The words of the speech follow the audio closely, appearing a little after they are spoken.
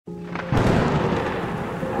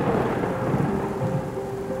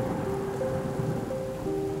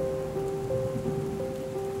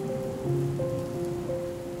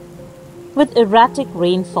With erratic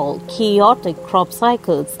rainfall, chaotic crop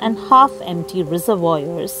cycles, and half-empty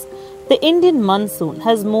reservoirs, the Indian monsoon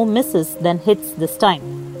has more misses than hits this time.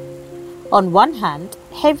 On one hand,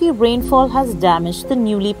 heavy rainfall has damaged the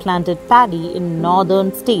newly planted paddy in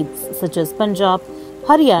northern states such as Punjab,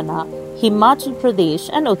 Haryana, Himachal Pradesh,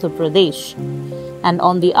 and Uttar Pradesh. And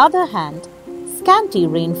on the other hand, scanty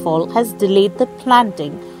rainfall has delayed the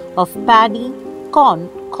planting of paddy, corn,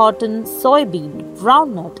 cotton, soybean,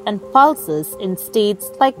 groundnut, and pulses in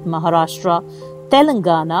states like Maharashtra,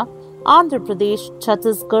 Telangana, Andhra Pradesh,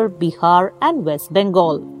 Chhattisgarh, Bihar, and West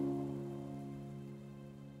Bengal.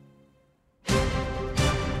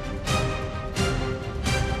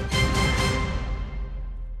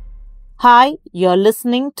 Hi, you're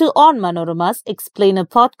listening to On Manorama's Explainer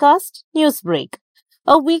podcast, Newsbreak,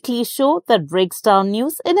 a weekly show that breaks down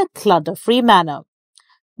news in a clutter-free manner.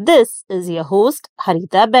 This is your host,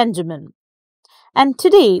 Harita Benjamin. And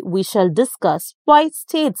today we shall discuss why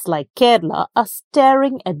states like Kerala are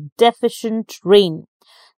staring at deficient rain,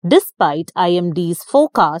 despite IMD's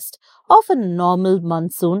forecast of a normal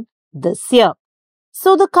monsoon this year.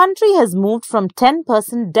 So the country has moved from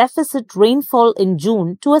 10% deficit rainfall in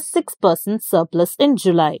June to a 6% surplus in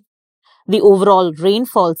July. The overall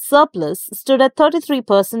rainfall surplus stood at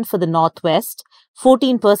 33% for the northwest,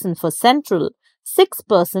 14% for central,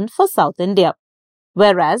 6% for South India,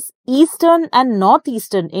 whereas eastern and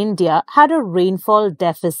northeastern India had a rainfall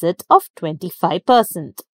deficit of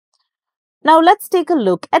 25%. Now let's take a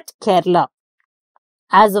look at Kerala.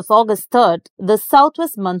 As of August 3rd, the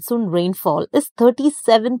southwest monsoon rainfall is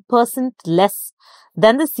 37% less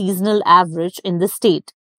than the seasonal average in the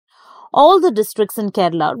state. All the districts in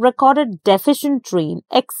Kerala recorded deficient rain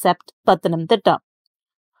except Pathanamthitta.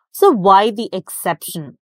 So why the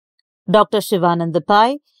exception? Dr. Sivananda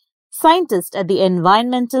Pai, scientist at the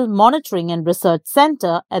Environmental Monitoring and Research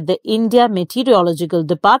Center at the India Meteorological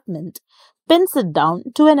Department, pins it down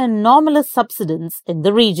to an anomalous subsidence in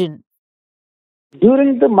the region.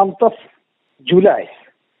 During the month of July,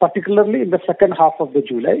 particularly in the second half of the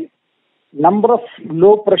July, number of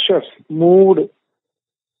low pressures moved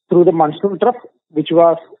through the monsoon trough, which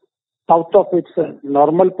was south of its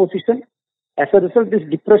normal position. As a result, this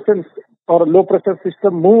depression or low pressure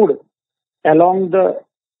system moved along the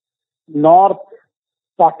north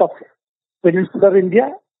part of peninsular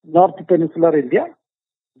India,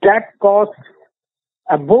 that caused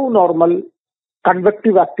above normal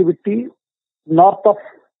convective activity north of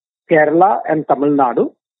Kerala and Tamil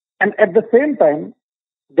Nadu. And at the same time,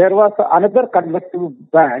 there was another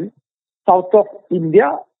convective band south of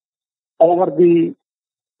India over the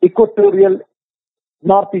equatorial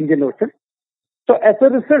North Indian Ocean. So as a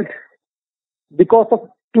result, because of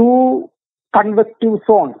two convective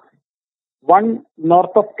zones, one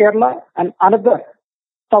north of Kerala and another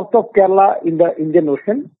south of Kerala in the Indian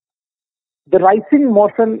Ocean, the rising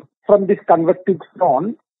motion from this convective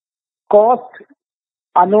zone caused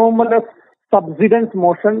anomalous subsidence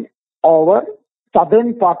motion over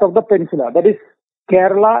southern part of the peninsula, that is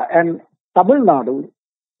Kerala and Tamil Nadu,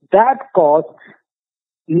 that caused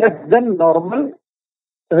less than normal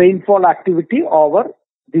rainfall activity over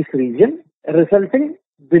this region, resulting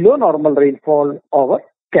below normal rainfall over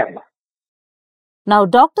Kerala. Now,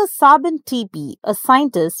 Dr. Sabin TP, a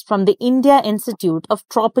scientist from the India Institute of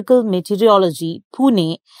Tropical Meteorology,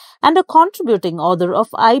 Pune, and a contributing author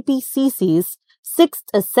of IPCC's Sixth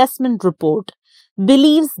Assessment Report,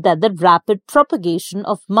 believes that the rapid propagation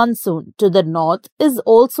of monsoon to the north is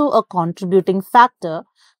also a contributing factor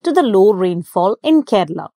to the low rainfall in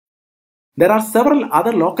Kerala. There are several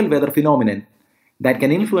other local weather phenomena that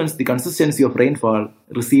can influence the consistency of rainfall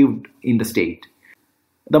received in the state.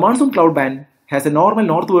 The monsoon cloud band has a normal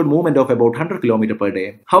northward movement of about 100 km per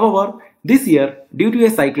day. However, this year, due to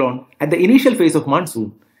a cyclone at the initial phase of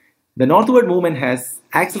monsoon, the northward movement has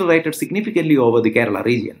accelerated significantly over the Kerala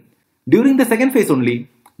region. During the second phase only,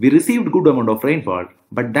 we received good amount of rainfall,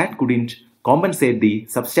 but that couldn't compensate the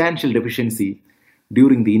substantial deficiency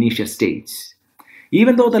during the initial stage.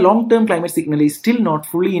 Even though the long-term climate signal is still not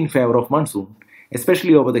fully in favor of monsoon,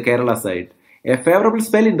 especially over the Kerala side, a favorable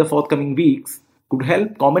spell in the forthcoming weeks could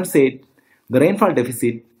help compensate the rainfall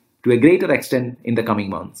deficit to a greater extent in the coming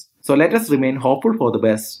months. So let us remain hopeful for the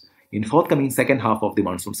best in forthcoming second half of the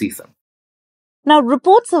monsoon season. Now,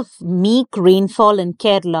 reports of meek rainfall in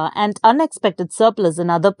Kerala and unexpected surplus in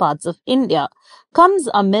other parts of India comes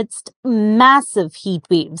amidst massive heat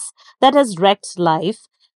waves that has wrecked life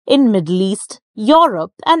in Middle East,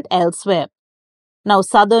 Europe, and elsewhere. Now,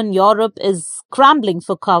 Southern Europe is scrambling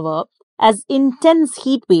for cover as intense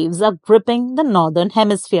heat waves are gripping the Northern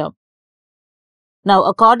Hemisphere. Now,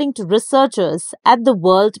 according to researchers at the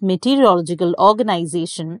World Meteorological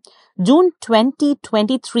Organization, June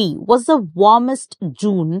 2023 was the warmest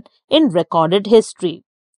June in recorded history.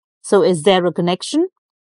 So, is there a connection?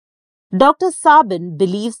 Dr. Sabin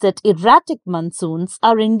believes that erratic monsoons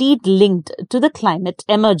are indeed linked to the climate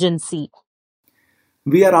emergency.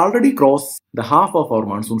 We are already crossed the half of our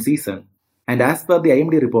monsoon season, and as per the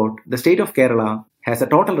IMD report, the state of Kerala has a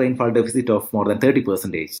total rainfall deficit of more than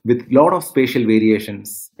 30%, with lot of spatial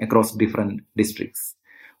variations across different districts.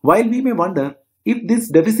 While we may wonder if this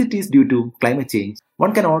deficit is due to climate change,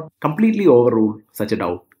 one cannot completely overrule such a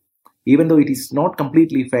doubt, even though it is not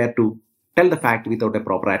completely fair to tell the fact without a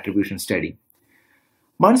proper attribution study.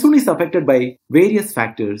 Monsoon is affected by various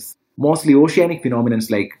factors, mostly oceanic phenomena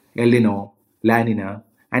like El Nino, La Nina,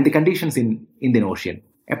 and the conditions in Indian Ocean.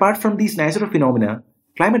 Apart from these natural phenomena,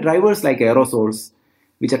 climate drivers like aerosols,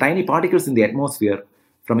 which are tiny particles in the atmosphere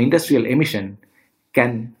from industrial emission,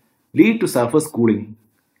 can lead to surface cooling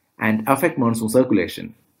and affect monsoon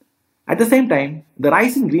circulation. At the same time, the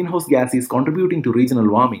rise in greenhouse gas is contributing to regional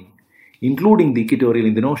warming, including the equatorial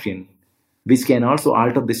Indian Ocean, which can also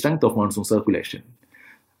alter the strength of monsoon circulation.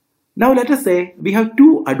 Now let us say we have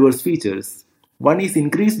two adverse features. One is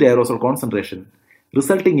increased aerosol concentration,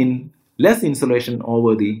 resulting in less insolation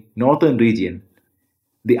over the northern region.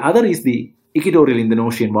 The other is the equatorial Indian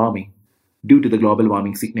Ocean warming due to the global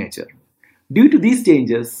warming signature. Due to these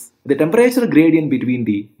changes, the temperature gradient between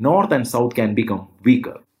the north and south can become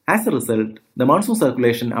weaker. As a result, the monsoon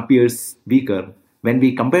circulation appears weaker when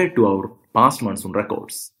we compare it to our past monsoon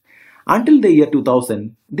records. Until the year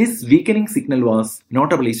 2000, this weakening signal was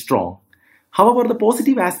notably strong. However, the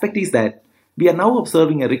positive aspect is that we are now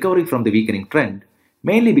observing a recovery from the weakening trend,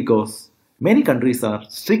 mainly because many countries are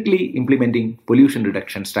strictly implementing pollution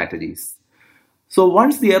reduction strategies. So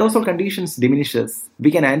once the aerosol conditions diminishes,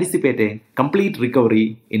 we can anticipate a complete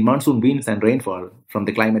recovery in monsoon winds and rainfall from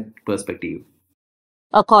the climate perspective.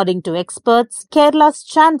 According to experts, Kerala's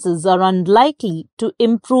chances are unlikely to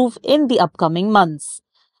improve in the upcoming months.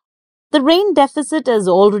 The rain deficit has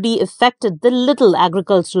already affected the little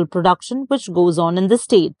agricultural production which goes on in the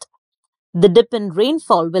state. The dip in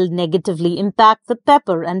rainfall will negatively impact the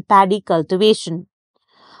pepper and paddy cultivation.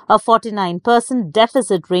 A 49%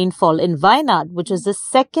 deficit rainfall in Wayanad, which is the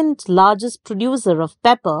second largest producer of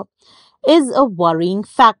pepper, is a worrying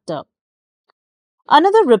factor.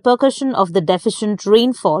 Another repercussion of the deficient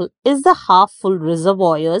rainfall is the half-full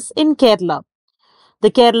reservoirs in Kerala. The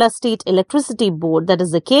Kerala State Electricity Board, that is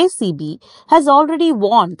the KCB, has already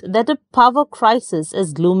warned that a power crisis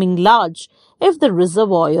is looming large if the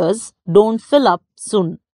reservoirs don't fill up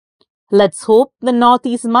soon. Let's hope the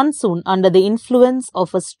northeast monsoon, under the influence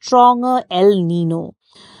of a stronger El Nino,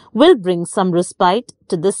 will bring some respite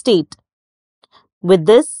to the state. With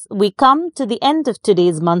this, we come to the end of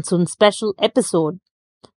today's monsoon special episode.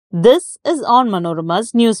 This is On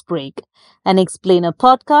Manorama's Newsbreak, an explainer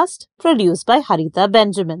podcast produced by Harita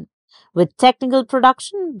Benjamin, with technical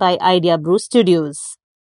production by Idea Brew Studios.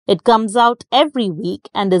 It comes out every week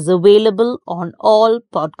and is available on all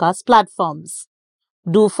podcast platforms.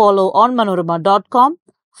 Do follow onmanorama.com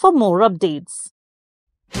for more updates.